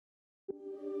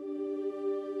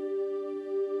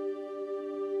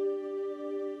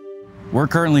We're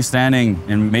currently standing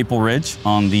in Maple Ridge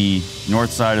on the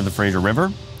north side of the Fraser River.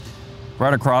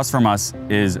 Right across from us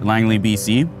is Langley,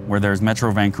 BC, where there's Metro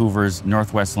Vancouver's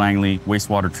Northwest Langley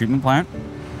Wastewater Treatment Plant.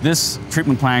 This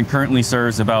treatment plant currently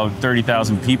serves about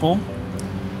 30,000 people.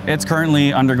 It's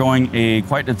currently undergoing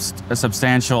quite a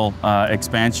substantial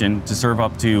expansion to serve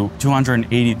up to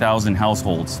 280,000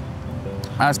 households.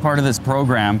 As part of this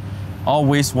program, all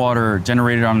wastewater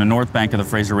generated on the north bank of the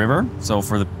Fraser River, so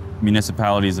for the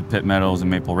municipalities of Pitt Meadows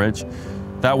and Maple Ridge,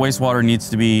 that wastewater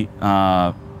needs to be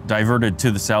diverted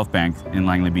to the south bank in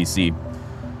Langley, BC.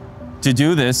 To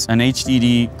do this, an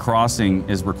HDD crossing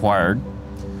is required.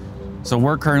 So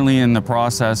we're currently in the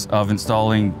process of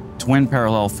installing twin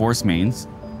parallel force mains.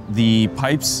 The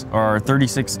pipes are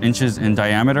 36 inches in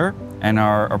diameter and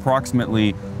are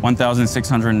approximately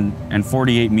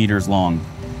 1,648 meters long.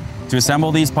 To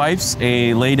assemble these pipes,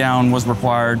 a laydown was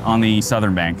required on the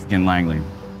southern bank in Langley.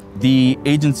 The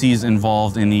agencies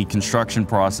involved in the construction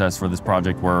process for this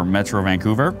project were Metro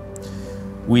Vancouver.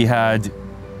 We had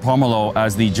Pomerleau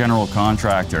as the general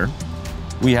contractor.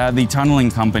 We had the tunneling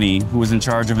company who was in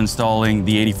charge of installing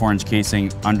the 84-inch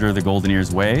casing under the Golden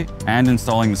Ears Way and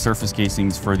installing the surface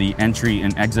casings for the entry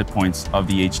and exit points of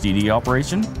the HDD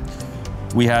operation.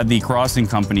 We had the crossing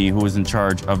company who was in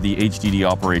charge of the HDD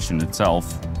operation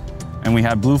itself. And we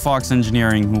had BlueFox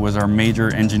Engineering, who was our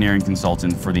major engineering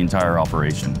consultant for the entire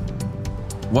operation.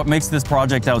 What makes this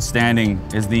project outstanding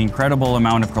is the incredible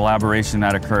amount of collaboration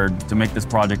that occurred to make this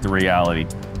project a reality.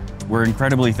 We're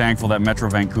incredibly thankful that Metro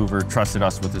Vancouver trusted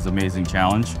us with this amazing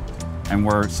challenge, and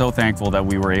we're so thankful that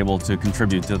we were able to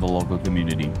contribute to the local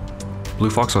community.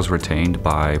 BlueFox was retained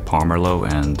by Pomerleau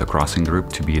and the Crossing Group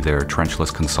to be their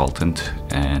Trenchless consultant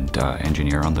and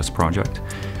engineer on this project.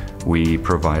 We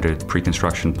provided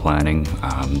pre-construction planning,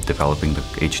 developing the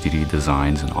HDD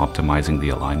designs and optimizing the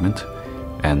alignment.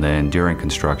 And then during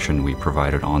construction, we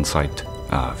provided on-site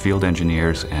field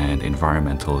engineers and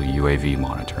environmental UAV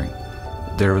monitoring.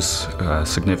 There was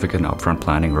significant upfront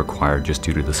planning required just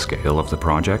due to the scale of the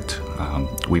project.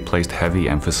 We placed heavy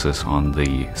emphasis on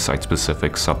the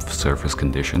site-specific subsurface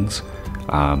conditions.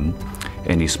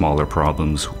 Any smaller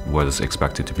problems was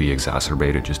expected to be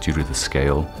exacerbated just due to the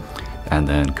scale. And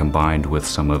then combined with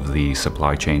some of the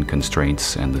supply chain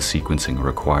constraints and the sequencing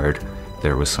required,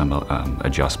 there was some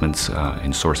adjustments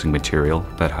in sourcing material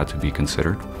that had to be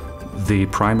considered. The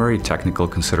primary technical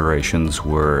considerations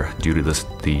were due to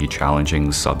the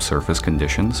challenging subsurface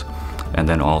conditions, and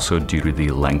then also due to the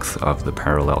length of the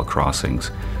parallel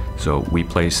crossings. So we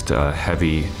placed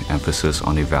heavy emphasis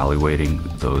on evaluating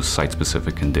those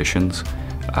site-specific conditions,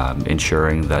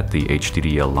 ensuring that the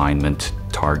HDD alignment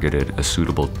targeted a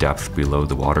suitable depth below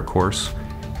the watercourse,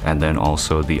 and then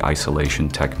also the isolation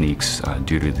techniques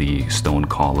due to the stone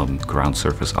column ground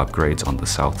surface upgrades on the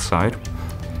south side.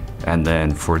 And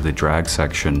then for the drag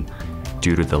section,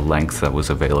 due to the length that was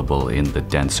available in the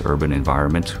dense urban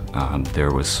environment,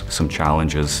 there was some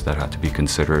challenges that had to be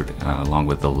considered along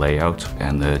with the layout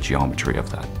and the geometry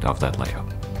of that layout.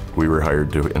 We were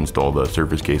hired to install the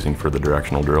surface casing for the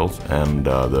directional drills and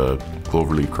the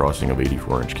cloverleaf crossing of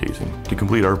 84-inch casing. To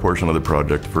complete our portion of the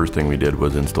project, the first thing we did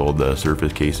was install the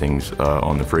surface casings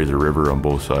on the Fraser River on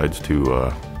both sides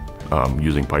to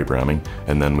using pipe ramming,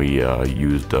 and then we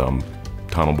used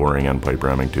tunnel boring and pipe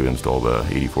ramming to install the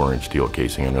 84-inch steel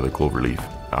casing under the cloverleaf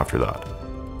after that.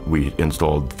 We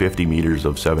installed 50 meters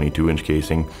of 72-inch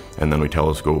casing, and then we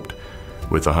telescoped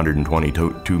with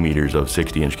 122 meters of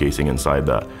 60-inch casing inside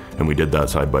that. And we did that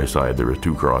side by side. There were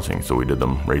two crossings, so we did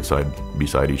them right side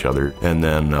beside each other. And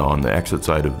then on the exit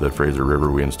side of the Fraser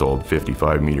River, we installed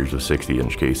 55 meters of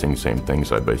 60-inch casing, same thing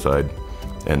side by side.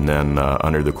 And then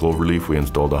under the cloverleaf, we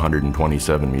installed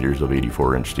 127 meters of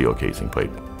 84-inch steel casing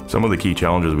pipe. Some of the key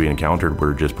challenges we encountered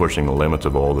were just pushing the limits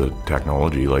of all the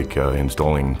technology, like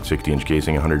installing 60-inch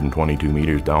casing 122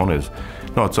 meters down is,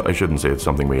 no, I shouldn't say it's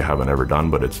something we haven't ever done,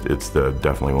 but it's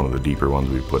definitely one of the deeper ones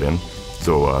we've put in.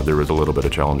 So there was a little bit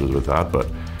of challenges with that, but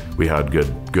we had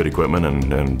good equipment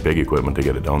and big equipment to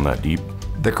get it down that deep.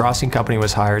 The crossing company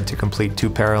was hired to complete 2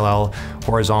 parallel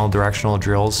horizontal directional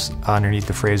drills underneath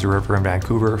the Fraser River in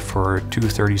Vancouver for 2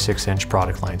 36-inch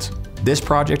product lines. This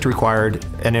project required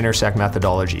an intersect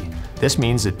methodology. This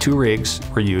means that 2 rigs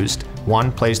were used,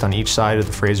 one placed on each side of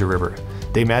the Fraser River.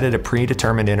 They met at a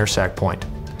predetermined intersect point.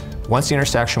 Once the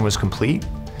intersection was complete,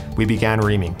 we began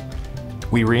reaming.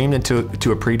 We reamed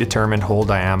into a predetermined hole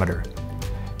diameter.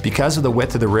 Because of the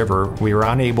width of the river, we were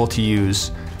unable to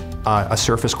use a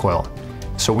surface coil,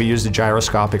 so we used a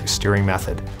gyroscopic steering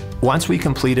method. Once we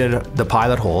completed the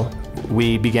pilot hole,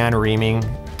 we began reaming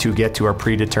to get to our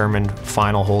predetermined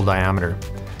final hole diameter.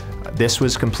 This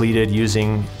was completed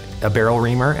using a barrel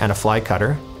reamer and a fly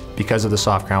cutter because of the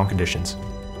soft ground conditions.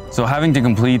 So having to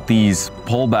complete these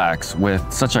pullbacks with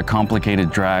such a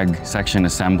complicated drag section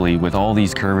assembly with all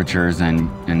these curvatures and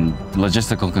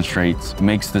logistical constraints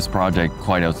makes this project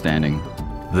quite outstanding.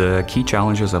 The key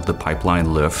challenges of the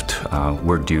pipeline lift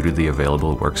were due to the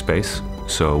available workspace.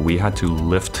 So we had to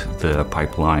lift the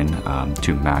pipeline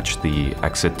to match the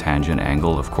exit tangent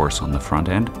angle, of course, on the front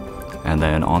end. And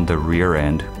then on the rear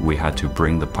end, we had to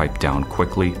bring the pipe down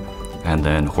quickly and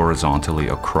then horizontally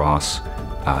across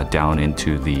down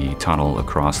into the tunnel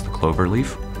across the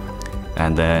cloverleaf.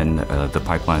 And then the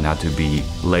pipeline had to be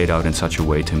laid out in such a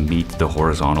way to meet the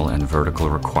horizontal and vertical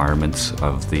requirements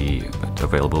of the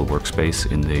available workspace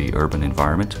in the urban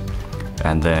environment.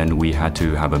 And then we had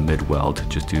to have a mid-weld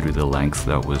just due to the length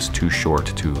that was too short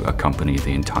to accompany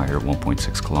the entire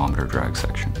 1.6 kilometer drag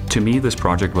section. To me, this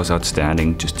project was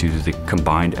outstanding just due to the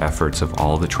combined efforts of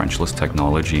all the trenchless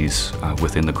technologies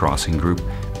within the crossing group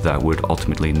that would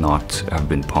ultimately not have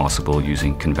been possible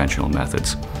using conventional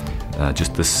methods.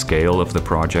 Just the scale of the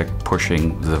project,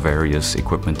 pushing the various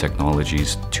equipment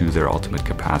technologies to their ultimate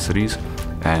capacities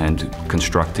and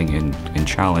constructing in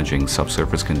challenging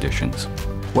subsurface conditions.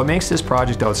 What makes this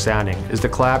project outstanding is the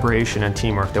collaboration and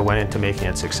teamwork that went into making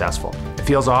it successful. It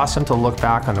feels awesome to look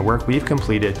back on the work we've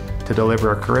completed to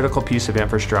deliver a critical piece of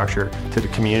infrastructure to the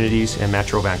communities in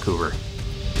Metro Vancouver.